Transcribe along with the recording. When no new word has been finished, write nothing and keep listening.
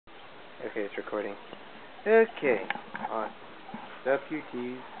Okay, it's recording. Okay, on.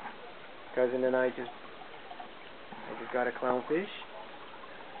 WTs. Cousin and I just got a clownfish.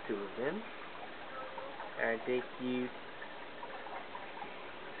 2 of them. Aren't they cute?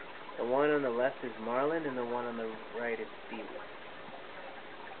 The one on the left is marlin, and the one on the right is seaweed.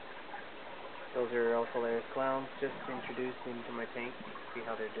 Those are Ocellaris clowns, just introduced into my tank. See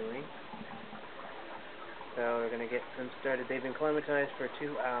how they're doing. So we're going to get them started. They've been climatized for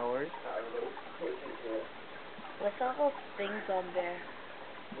 2 hours. What's all those things on there?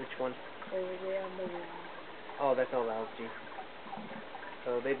 Which one? Over there on the wall. Oh, that's all algae.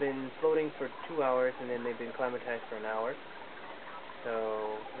 So they've been floating for 2 hours, and then they've been climatized for an hour.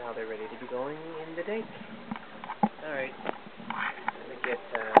 So now they're ready to be going in the tank. Alright. Let me get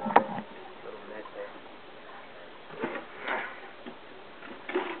a little net there.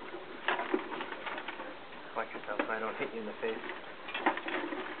 Watch yourself so I don't hit you in the face.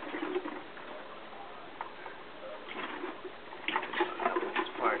 That one's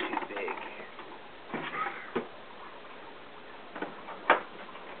far too big.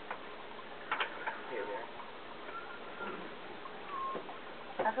 Here we are.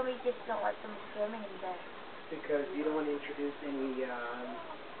 How come we just don't let them swimming in there? Because you don't want to introduce any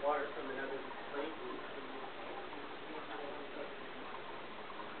water from another plate.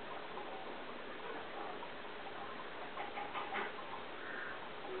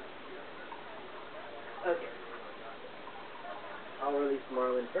 Okay. I'll release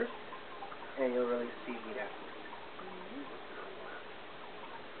marlin first, and you'll release seaweed after.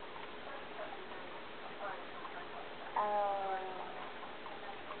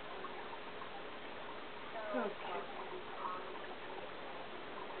 Okay.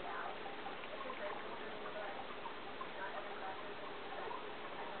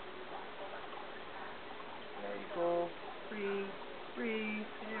 There you go. Breathe, breathe.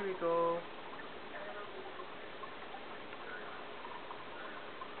 There we go.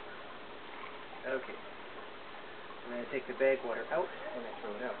 Okay. I'm going to take the bag water out and I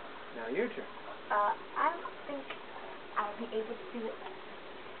throw it out. Now your turn. I don't think I'll be able to do it.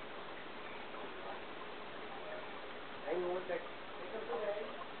 Hang on one second. Pick up the bag.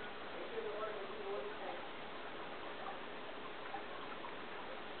 Make sure the water doesn't go in the tank.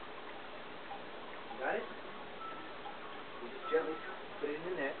 You got it? You just gently put it in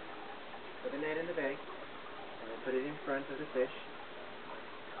the net. Put the net in the bag. And then put it in front of the fish.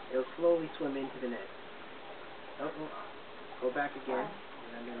 It'll slowly swim into the net. Oh, go back again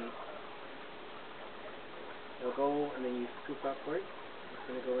and underneath. It'll go and then you scoop upward. It's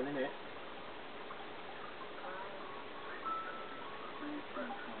going to go in the net.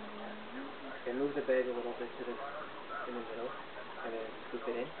 Okay, move the bag a little bit to in the middle and then scoop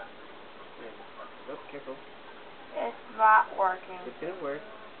it in. And, oh, careful. It's not working. It's going to work.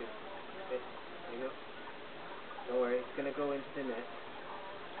 Just scoop it. There you go. Don't worry, it's going to go into the net.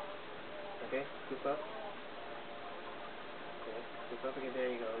 Okay, scoop up. Okay, scoop up again. There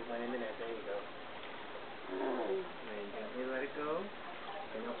you go. It went in the net. There you go. And then gently let it go.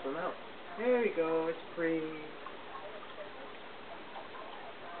 And it'll swim out. There you go. It's free.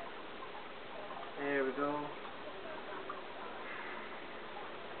 There we go.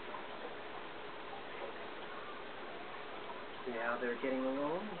 See how they're getting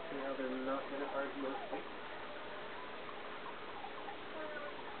along? See how they're not going to argue or fight?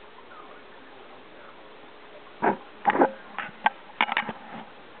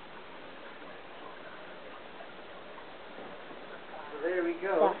 So there we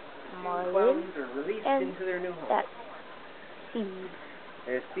go. That's 2 marlin clowns are released into their new home. That's seaweed.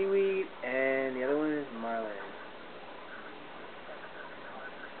 There's seaweed, and the other one is marlin.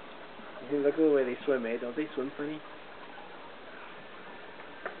 Look at the way they swim, eh? Don't they swim funny?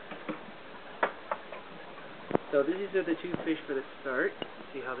 So these are the 2 fish for the start.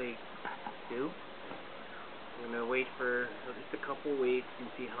 See how they do. We're going to wait for at least a couple weeks and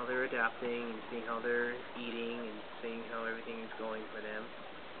see how they're adapting and seeing how they're eating and seeing how everything is going for them.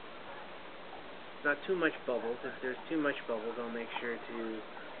 Not too much bubbles. If there's too much bubbles, I'll make sure to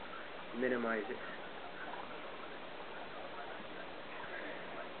minimize it.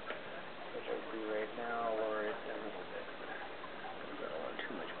 Which I'll do right now, lower it a little bit. I don't want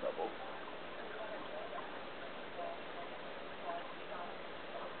too much bubble.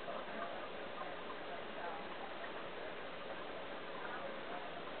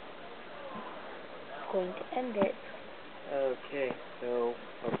 Going to end it. Okay, so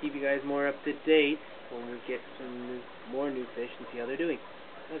I'll keep you guys more up to date when we get some more new fish and see how they're doing.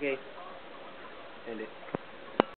 Okay, end it.